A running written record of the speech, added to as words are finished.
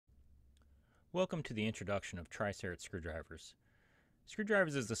Welcome to the introduction of Tricerat ScrewDrivers.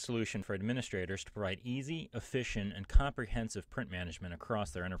 ScrewDrivers is a solution for administrators to provide easy, efficient, and comprehensive print management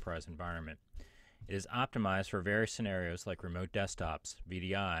across their enterprise environment. It is optimized for various scenarios like remote desktops,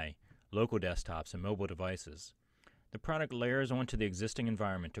 VDI, local desktops, and mobile devices. The product layers onto the existing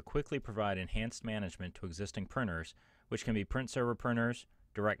environment to quickly provide enhanced management to existing printers, which can be print server printers,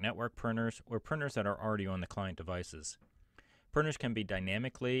 direct network printers, or printers that are already on the client devices. Printers can be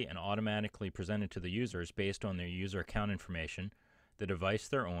dynamically and automatically presented to the users based on their user account information, the device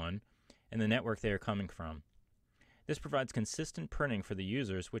they're on, and the network they are coming from. This provides consistent printing for the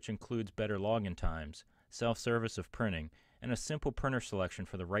users, which includes better login times, self-service of printing, and a simple printer selection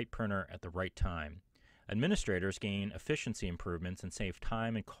for the right printer at the right time. Administrators gain efficiency improvements and save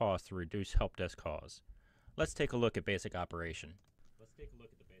time and cost through reduced help desk calls. Let's take a look at basic operation.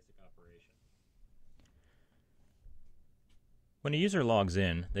 When a user logs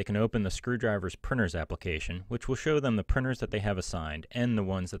in, they can open the ScrewDrivers Printers application, which will show them the printers that they have assigned and the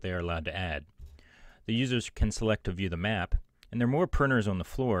ones that they are allowed to add. The users can select to view the map, and there are more printers on the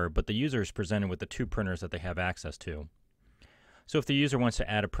floor, but the user is presented with the 2 printers that they have access to. So if the user wants to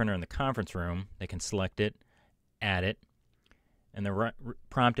add a printer in the conference room, they can select it, add it, and they're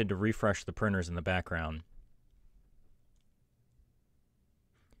prompted to refresh the printers in the background.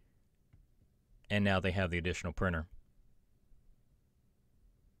 And now they have the additional printer.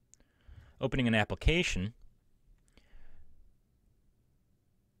 Opening an application,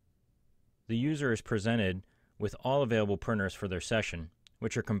 the user is presented with all available printers for their session,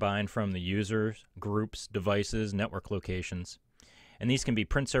 which are combined from the users, groups, devices, network locations. And these can be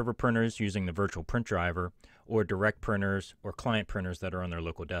print server printers using the virtual print driver, or direct printers or client printers that are on their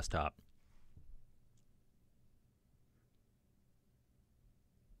local desktop.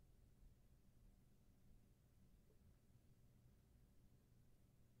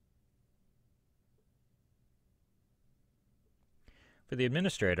 For the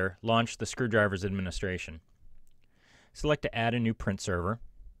administrator, launch the ScrewDrivers administration. Select to add a new print server.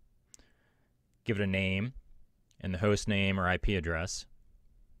 Give it a name and the host name or IP address.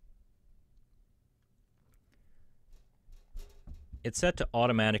 It's set to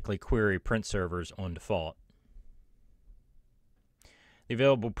automatically query print servers on default. The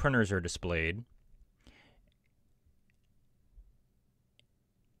available printers are displayed,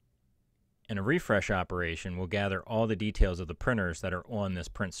 and a refresh operation will gather all the details of the printers that are on this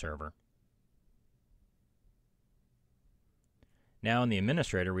print server. Now in the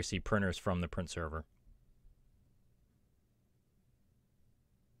administrator, we see printers from the print server.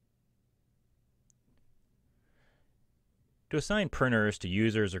 To assign printers to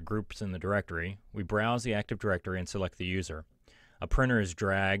users or groups in the directory, we browse the Active Directory and select the user. A printer is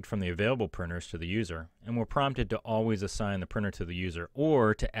dragged from the available printers to the user, and we're prompted to always assign the printer to the user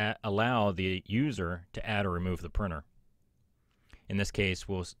or to allow the user to add or remove the printer. In this case,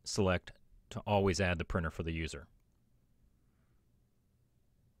 we'll select to always add the printer for the user.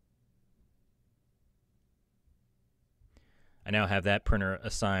 I now have that printer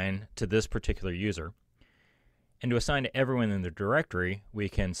assigned to this particular user. And to assign to everyone in the directory, we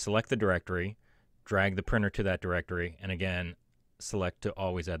can select the directory, drag the printer to that directory, and again, select to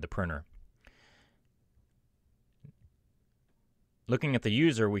always add the printer. Looking at the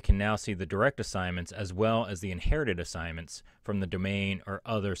user, we can now see the direct assignments as well as the inherited assignments from the domain or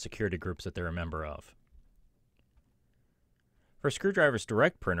other security groups that they're a member of. For ScrewDrivers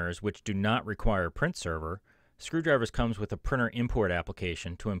direct printers, which do not require a print server, ScrewDrivers comes with a printer import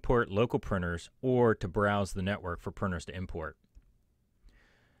application to import local printers or to browse the network for printers to import.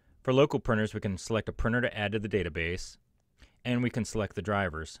 For local printers, we can select a printer to add to the database, and we can select the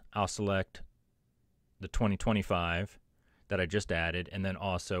drivers. I'll select the 2025 that I just added, and then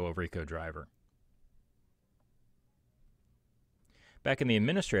also a Ricoh driver. Back in the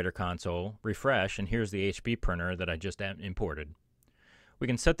administrator console, refresh, and here's the HB printer that I just imported. We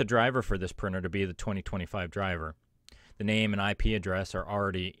can set the driver for this printer to be the 2025 driver. The name and IP address are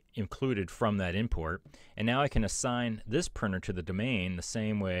already included from that import, and now I can assign this printer to the domain the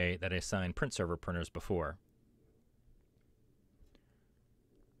same way that I assigned print server printers before.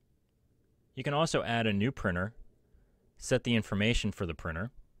 You can also add a new printer, set the information for the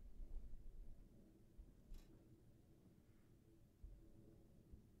printer,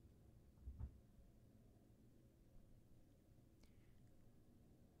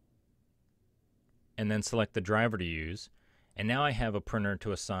 and then select the driver to use, and now I have a printer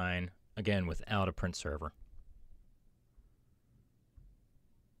to assign, again without a print server.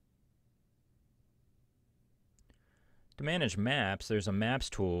 To manage maps, there's a Maps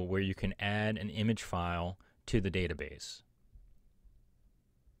tool where you can add an image file to the database.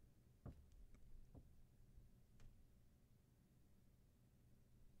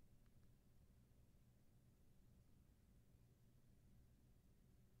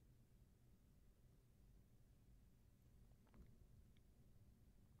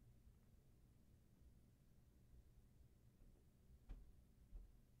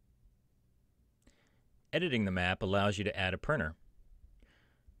 Editing the map allows you to add a printer.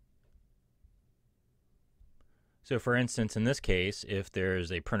 So for instance, in this case, if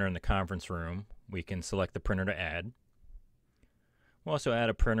there's a printer in the conference room, we can select the printer to add. We'll also add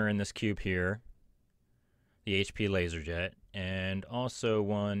a printer in this cube here, the HP LaserJet, and also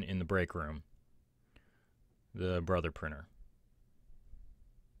one in the break room, the brother printer.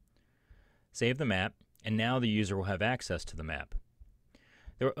 Save the map, and now the user will have access to the map.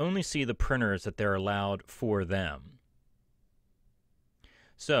 They will only see the printers that they're allowed for them.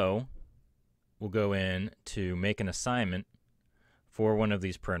 So we'll go in to make an assignment for one of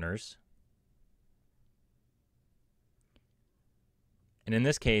these printers. And in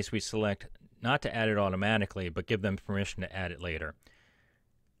this case, we select not to add it automatically, but give them permission to add it later.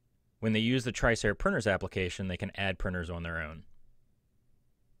 When they use the TriCert Printers application, they can add printers on their own.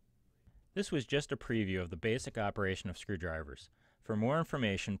 This was just a preview of the basic operation of ScrewDrivers. For more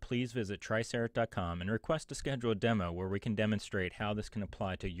information, please visit tricert.com and request to schedule a demo where we can demonstrate how this can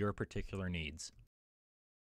apply to your particular needs.